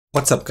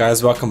What's up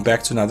guys, welcome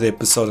back to another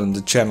episode on the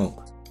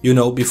channel.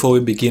 Before we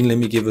begin, let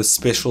me give a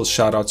special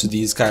shout out to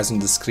these guys on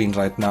the screen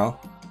right now.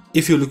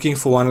 If you're looking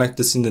for one like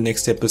this in the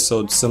next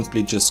episode,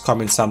 simply just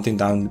comment something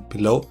down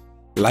below.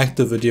 Like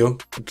the video,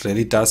 it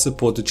really does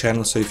support the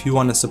channel, so if you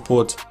want to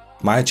support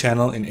my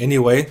channel in any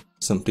way,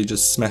 simply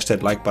just smash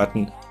that like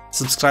button,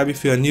 subscribe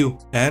if you are new,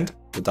 and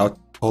without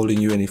holding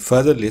you any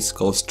further, let's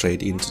go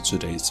straight into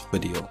today's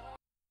video.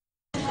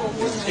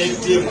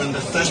 ATM,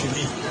 understand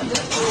me.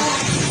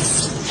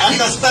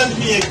 Understand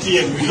me,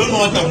 ATM. You don't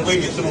know what I'm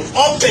going through.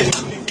 Open.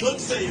 Don't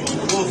say you're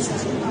closed.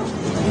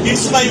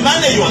 It's my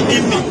money you are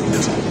giving.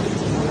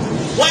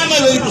 Why am I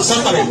going to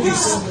suffer like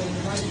this?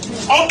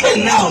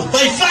 Open now,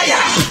 by fire.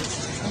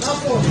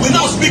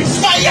 Without speak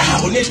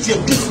fire on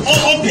ATM. Please,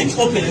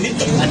 open. I need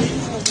the money.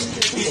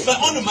 It's my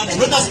own money.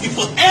 Not asking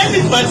for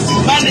anybody's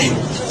money.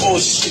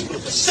 Oh shit.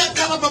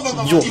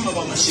 Yo,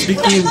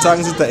 speaking in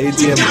tongues at the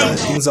ATM,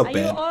 guys, things are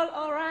bad.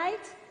 All right?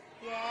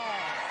 Yeah.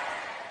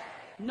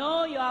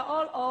 No, you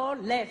are all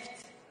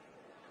left.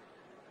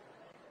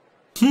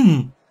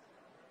 Shoo.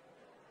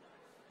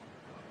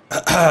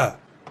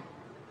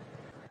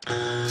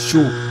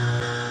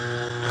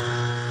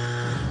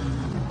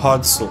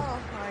 Hard so.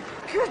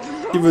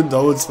 Even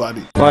though it's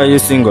funny. Why are you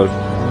single?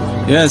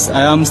 Yes,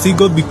 I am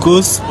single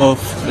because of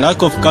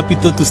lack of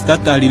capital to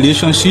start a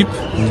relationship,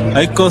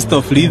 high cost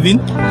of living,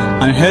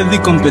 unhealthy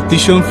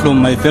competition from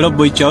my fellow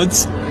boy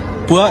childs,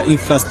 poor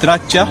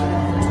infrastructure,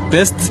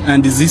 pests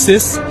and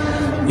diseases,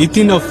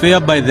 eating of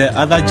fare by the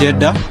other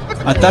gender,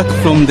 attack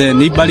from the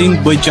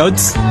neighboring boy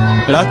childs,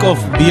 lack of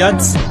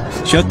beards,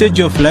 shortage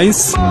of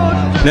lines,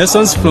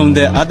 lessons from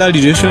the other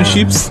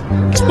relationships,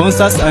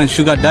 sponsors and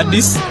sugar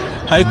daddies,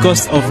 high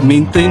cost of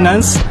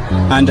maintenance,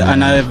 and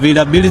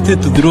unavailability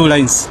to draw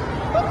lines.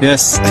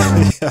 Yes.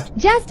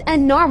 Just a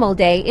normal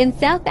day in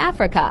South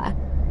Africa.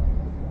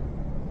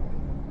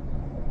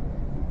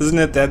 Isn't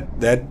it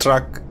that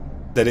truck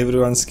that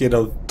everyone's scared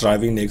of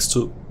driving next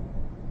to?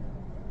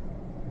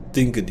 I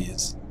think it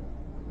is.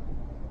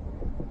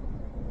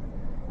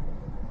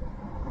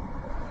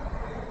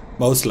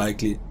 Most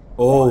likely.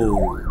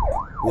 Oh.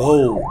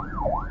 Whoa.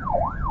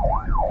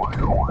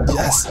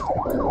 Yes.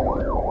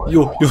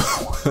 Yo.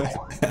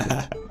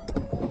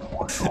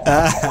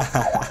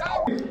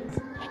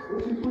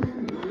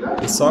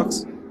 The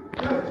socks?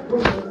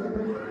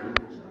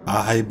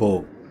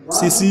 Aibo.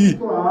 CC.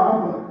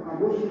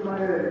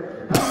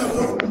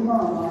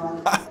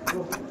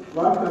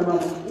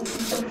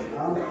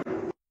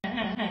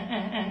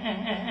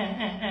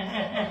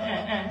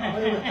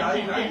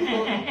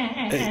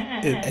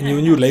 Hey, and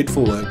when you're late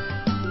for work,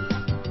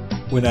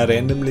 when I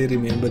randomly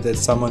remember that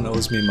someone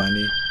owes me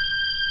money,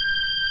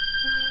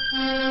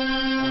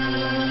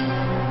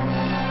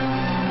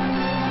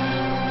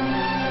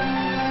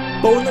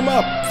 phone them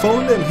up,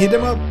 phone them, hit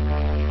them up.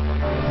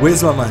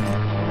 Where's my money?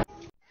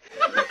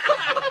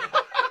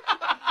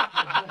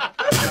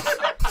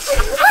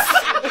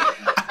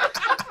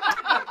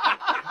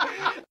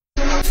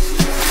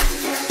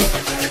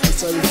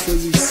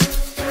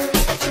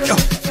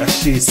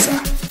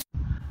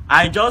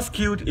 I just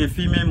killed a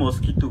female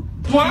mosquito.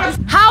 What?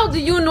 How do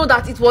you know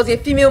that it was a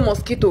female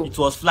mosquito? It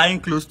was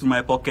flying close to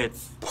my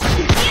pockets.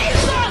 Guys,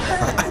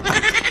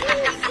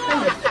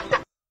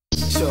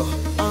 no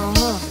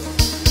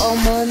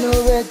man,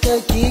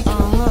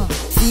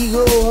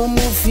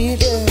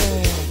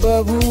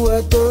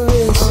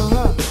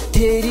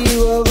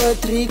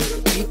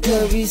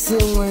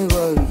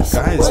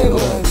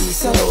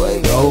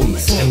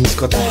 and he's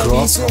got the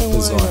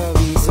grasshoppers on.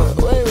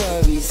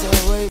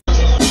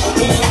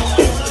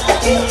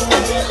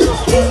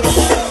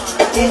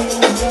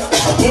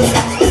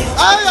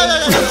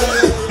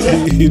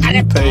 He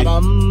didn't pay.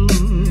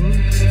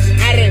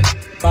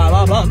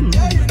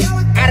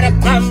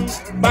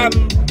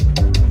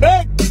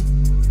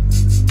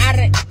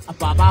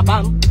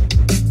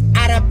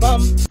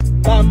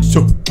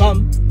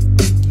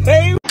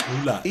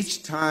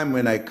 Each time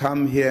when I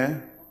come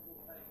here,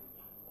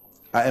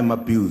 I am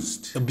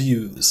abused.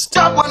 Abused.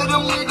 Facts.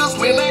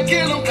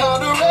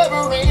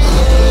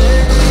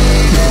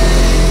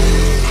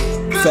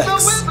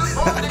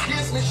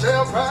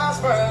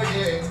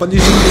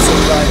 Punishing me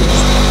sometimes.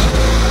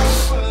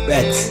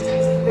 Facts.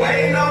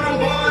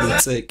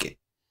 It's okay.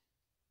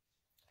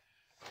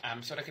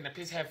 So can I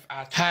please have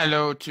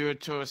hello to you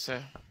too,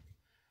 sir.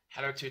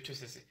 hello to you too,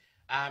 Sissy.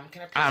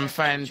 Can I please I'm have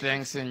fine, two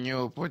thanks, and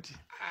you, buddy?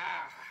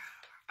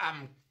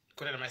 I'm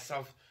good at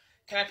myself.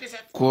 Can I please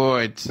have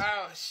Good.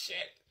 Oh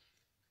shit.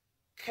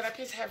 Can I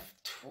please have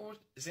 2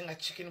 Zinger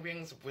chicken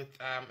wings with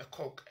a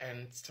Coke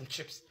and some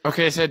chips?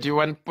 Okay, sir, do you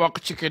want pork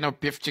chicken or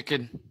beef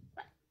chicken?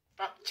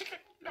 Oh, chicken?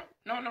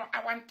 No,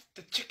 I want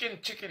the chicken.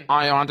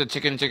 Oh, you want the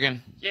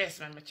chicken? Yes,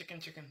 man, my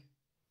chicken.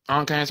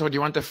 Okay, so do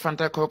you want the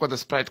Fanta Coke or the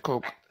Sprite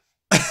Coke?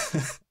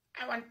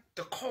 I want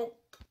the Coke,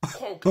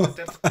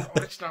 the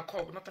original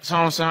Coke, not the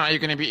So, sir, are you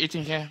going to be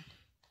eating here?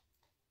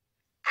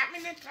 I'm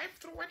in the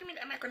drive-thru. What do you mean,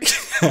 am I going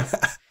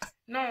to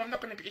No, I'm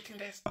not going to be eating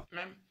this,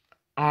 ma'am.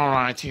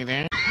 Alrighty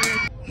then.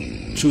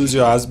 Choose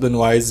your husband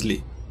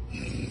wisely.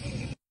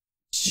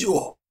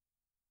 Yo.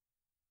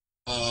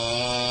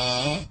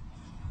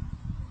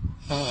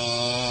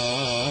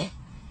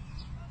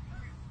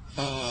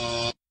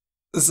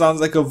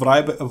 sounds like a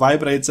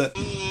vibrator.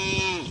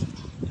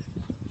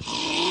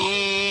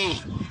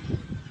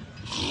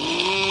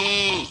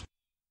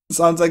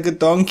 Sounds like a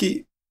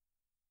donkey.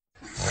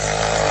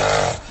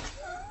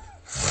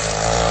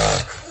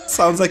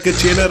 Sounds like a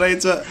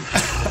generator.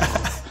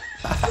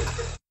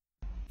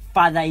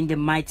 Father, in the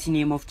mighty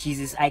name of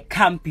Jesus, I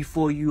come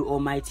before you,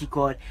 Almighty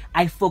God.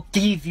 I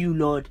forgive you,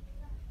 Lord.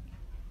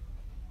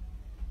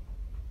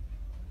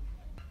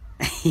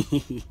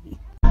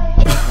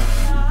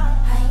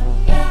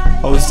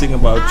 Posting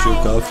about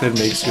your girlfriend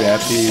makes you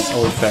happy is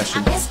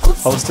old-fashioned.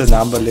 Post a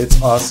number,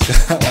 let's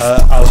ask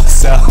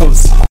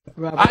ourselves.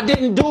 I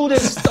didn't do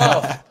this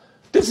stuff.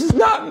 This is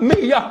not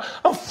me.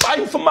 I'm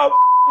fighting for my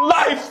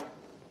life.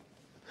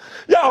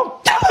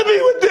 Y'all killing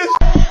me with this.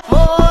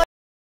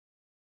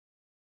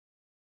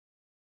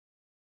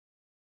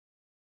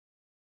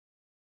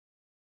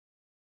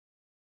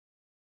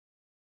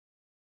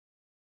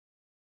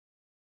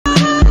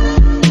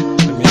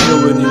 Remember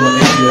when you were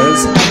 8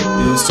 years,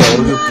 you used to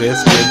hold your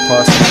breath when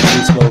passing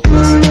through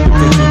smokers. You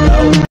get you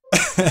down.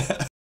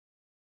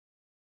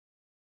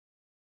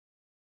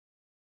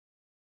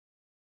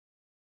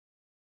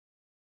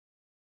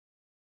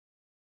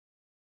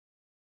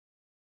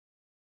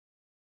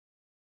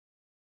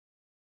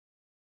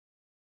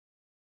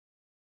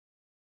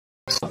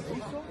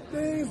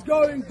 Things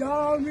going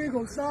down, we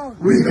go south.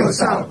 We go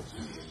south.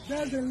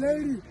 There's a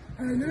lady,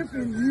 her name is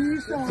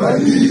Felicia.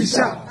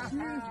 Felicia. She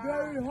is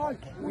very hot.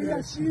 We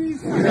are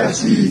Shisha. We are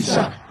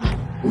Shisha.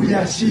 We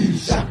are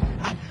Shisha.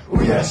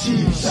 We are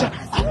Shisha.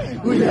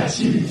 We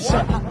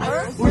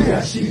are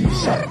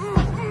Shisha.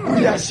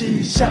 We are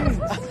Shisha.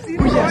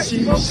 We are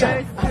Shisha.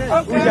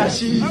 We are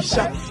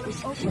Shisha.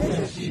 We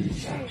are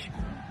Shisha.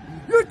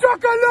 You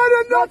talk a lot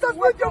of nonsense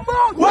with your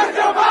mouth. With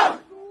your mouth.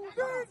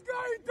 Things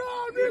going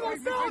down, we go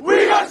south. We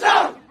go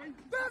south.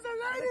 There's a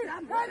lady,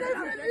 her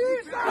name is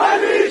Felicia.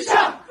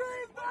 Felicia. She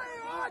is very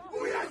hot.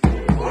 We are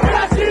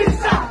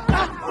Shisha.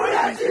 We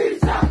are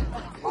Shisha.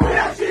 We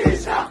are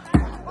Shisha.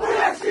 We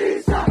are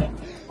Shisha.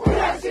 We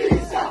are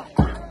Shisha.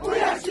 We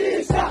are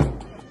Shisha.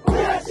 We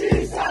are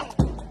Shisha.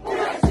 We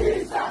are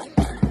Shisha.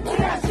 We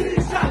are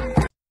Shisha.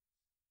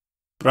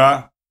 Bruh.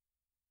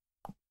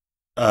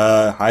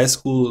 High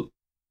school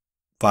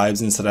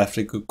vibes in South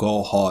Africa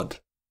go hard.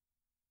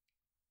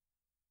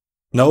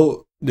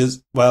 No,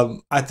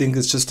 well, I think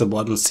it's just a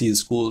Model C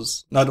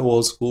schools. Not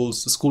all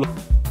schools. The school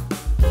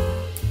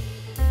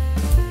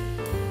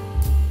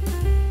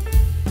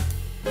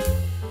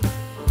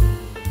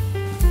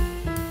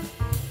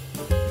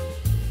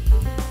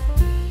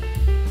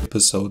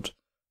episode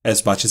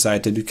as much as I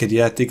did. You can,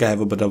 yeah, I think I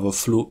have a bit of a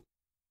flu.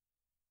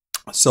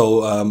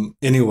 So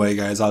anyway,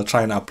 guys, I'll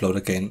try and upload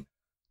again.